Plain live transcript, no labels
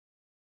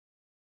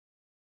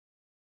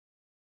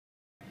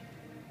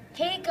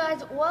Hey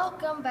guys,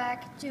 welcome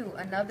back to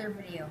another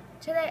video.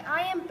 Today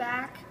I am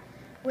back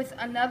with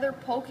another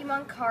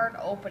Pokemon card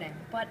opening,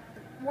 but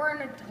we're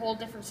in a whole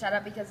different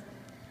setup because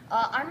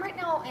I'm right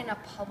now in a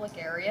public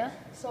area,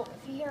 so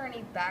if you hear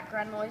any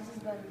background noises,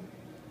 then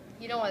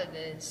you know what it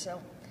is. So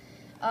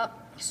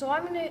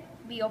I'm going to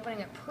be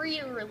opening a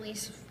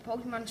pre-release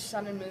Pokemon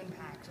Sun and Moon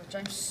packs, which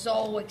I'm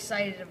so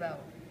excited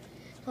about.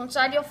 So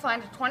inside you'll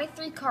find a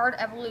 23-card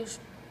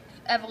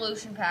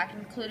evolution pack,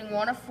 including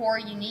one of 4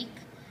 unique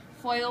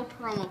foil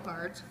promo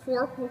cards,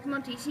 4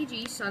 Pokemon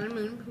TCG Sun and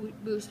Moon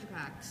booster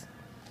packs.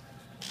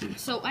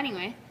 So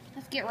anyway,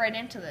 let's get right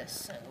into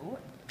this. So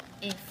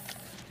if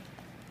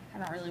I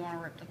don't really want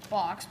to rip the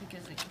box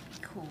because it could be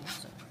cool,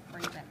 so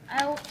bring that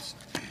out.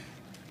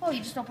 Oh,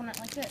 you just open it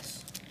like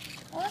this.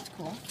 Oh, that's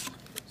cool.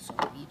 So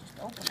you just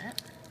open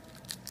it.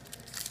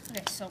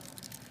 Okay, so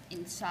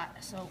inside,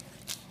 so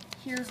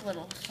here's a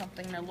little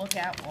something to look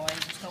at while I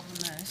just open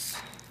this.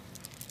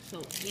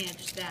 So yeah,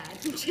 just that.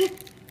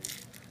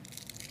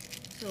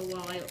 So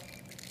while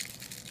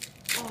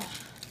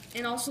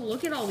and also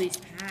look at all these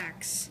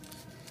packs.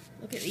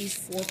 Look at these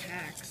 4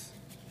 packs.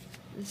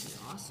 This is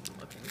awesome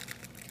looking.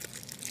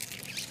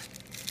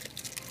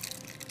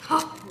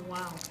 Oh,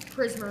 wow.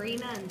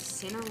 Prismarina and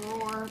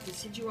Cineroar,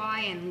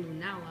 Decidueye, and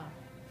Lunala.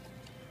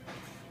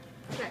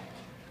 Okay.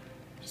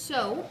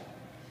 So,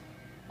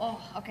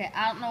 okay,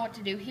 I don't know what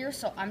to do here,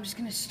 so I'm just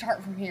going to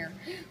start from here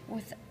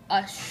with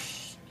a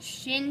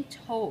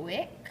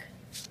Shintoic,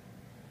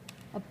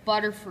 a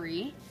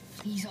Butterfree.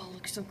 These all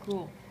look so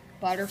cool.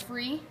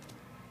 Butterfree,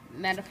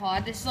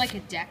 Metapod. This is like a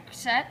deck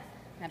set.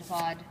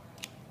 Metapod,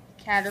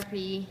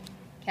 Caterpie,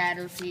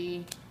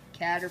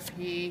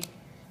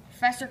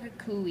 Professor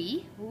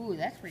Kukui. Ooh,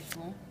 that's pretty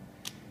cool.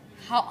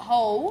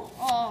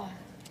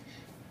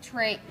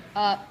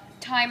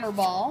 Timer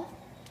Ball.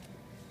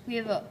 We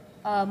have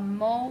a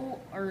Mo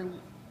or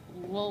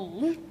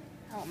Lol.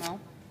 I don't know.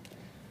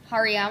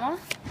 Hariyama.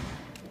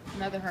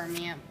 Another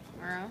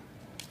Hariyama.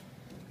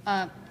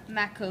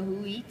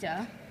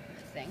 Makuhita.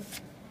 I think.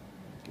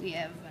 We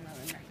have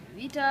another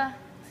Makuhita.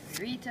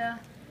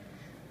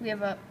 We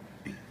have a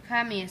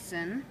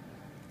Kamiasin.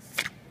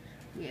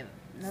 We have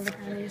another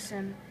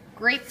Kamiasin.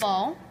 Great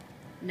Ball.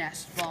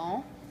 Nest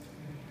Ball.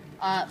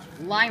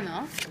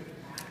 Lima.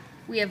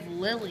 We have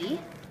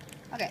Lily.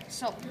 Okay,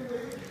 so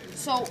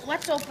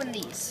let's open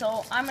these.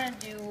 So I'm gonna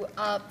do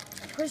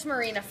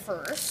Prismarina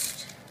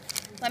first.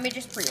 Let me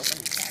just pre-open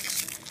these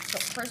packs. So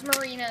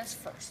Prismarina is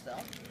first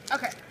though.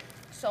 Okay,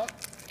 so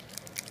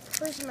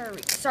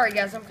Prismarina. Sorry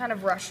guys, I'm kind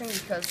of rushing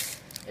because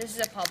this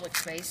is a public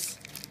space.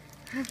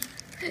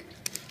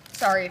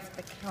 Sorry if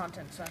the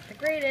content's not the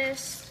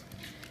greatest.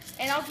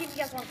 And I'll give you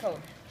guys one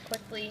code.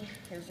 Quickly,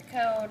 here's the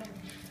code.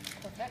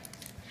 Perfect.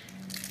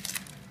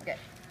 Okay.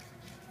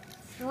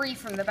 3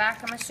 from the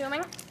back, I'm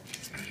assuming.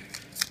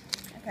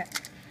 Okay.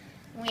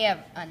 We have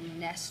a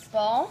Nest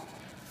Ball,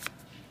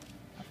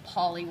 a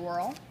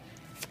Poliwhirl,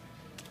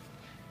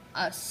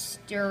 a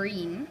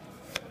Sturine,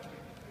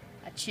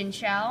 a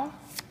Chinchou,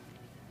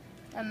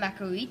 a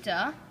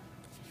Makuhita,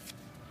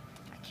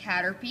 a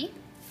Caterpie,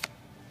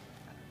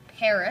 a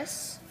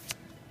Paris,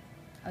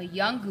 a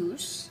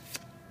Yungoos,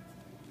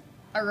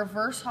 a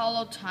Reverse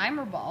Hollow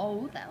Timer Ball.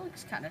 Ooh, that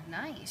looks kind of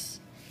nice.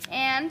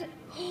 And,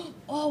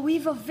 oh, we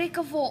have a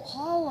Vikavolt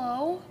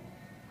Hollow.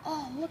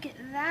 Oh, look at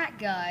that,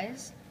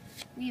 guys.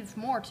 We have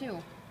more,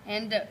 too.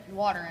 And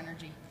Water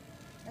Energy.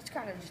 That's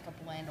kind of just a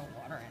bland old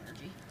Water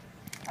Energy.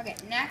 Okay,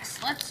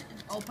 next, let's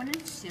open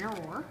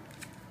Incineroar.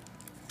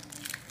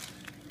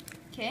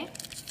 Okay.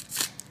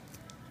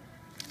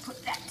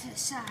 Put that to the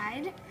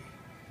side.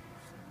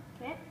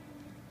 Okay.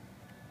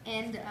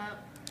 And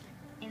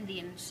in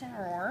the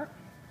Incineroar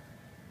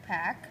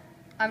pack,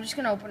 I'm just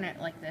going to open it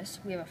like this.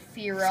 We have a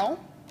Fearow.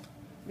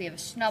 We have a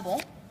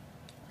Snubbull.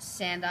 A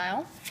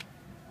Sandile.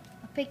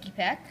 A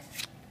Pikipek.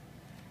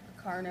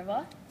 A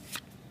Carniva.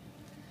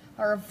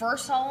 A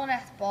Reverse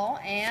Holoneth Ball.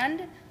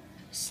 And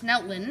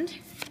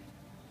Snoutland.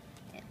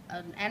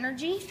 An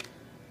Energy.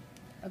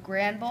 A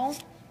Granbull.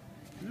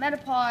 A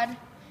Metapod.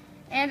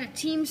 And a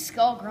Team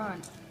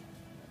Skullgrunt.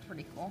 That's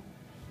pretty cool.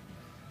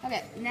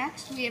 Okay,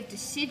 next we have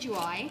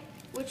Decidueye,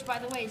 which by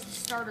the way is the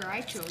starter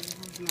I chose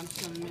from Pokemon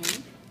Sun and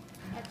Moon.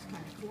 That's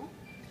kind of cool.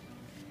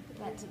 Put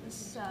that to the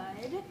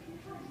side.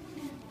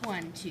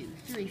 1, 2,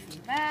 3 from the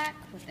back.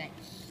 Put that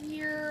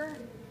here.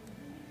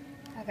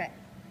 Okay,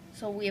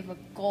 so we have a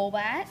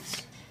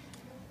Golbat,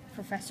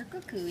 Professor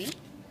Kukui,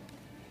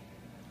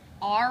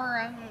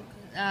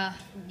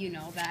 you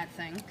know that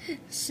thing,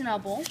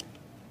 Snubbull,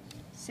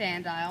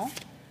 Sandile,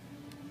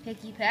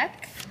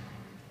 Pikipek,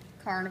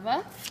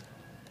 Carniva,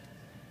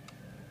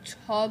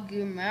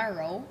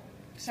 Togumaro,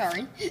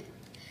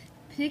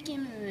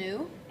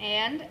 Pikimanu,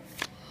 and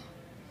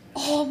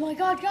oh my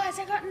god, guys,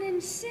 I got an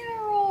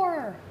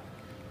Incineroar!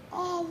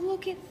 Oh,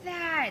 look at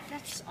that!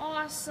 That's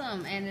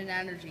awesome! And an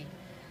Energy.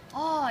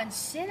 Oh,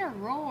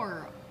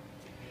 Incineroar!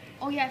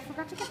 Oh yeah, I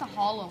forgot to get the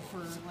holo for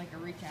like a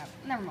recap.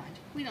 Never mind,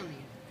 we don't need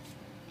it.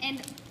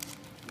 And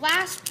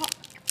last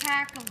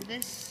pack of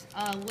this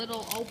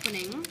little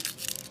opening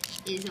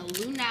is a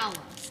Lunala.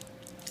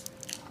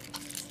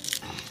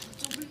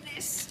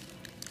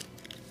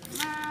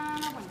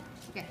 on, open.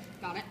 Okay,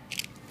 got it.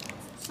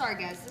 Sorry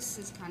guys, this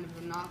is kind of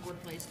an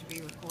awkward place to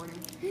be recording.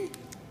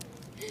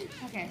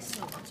 Okay,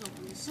 so let's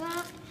open this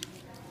up.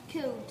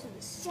 Go to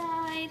the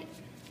side.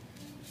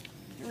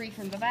 3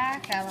 from the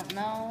back, I don't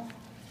know.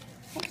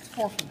 I think it's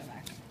 4 from the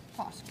back,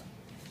 possibly.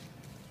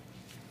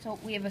 So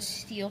we have a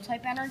steel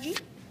type energy,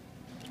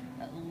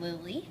 a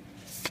Lily,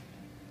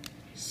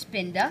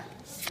 Spinda,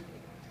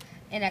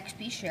 an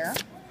XP Share,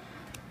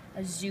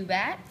 a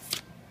Zubat,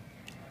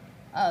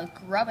 a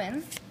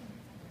Grubbin,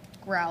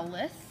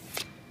 Growlithe,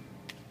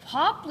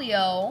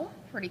 Poplio,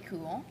 pretty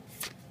cool,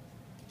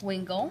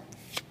 Wingull,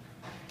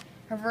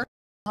 Reverse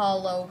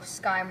Hollow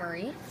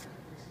Skymarie,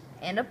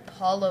 and a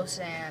Palo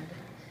Sand.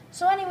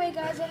 So anyway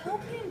guys, I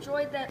hope you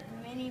enjoyed that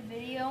mini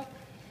video.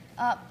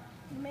 The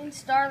main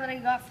star that I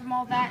got from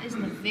all that is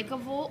the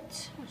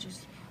Vikavolt, which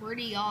is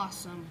pretty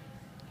awesome.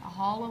 A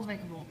hollow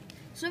Vikavolt.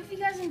 So if you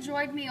guys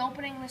enjoyed me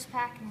opening this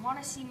pack and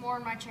want to see more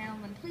on my channel,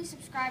 then please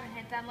subscribe and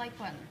hit that like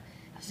button.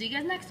 I'll see you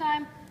guys next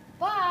time.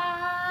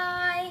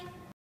 Bye!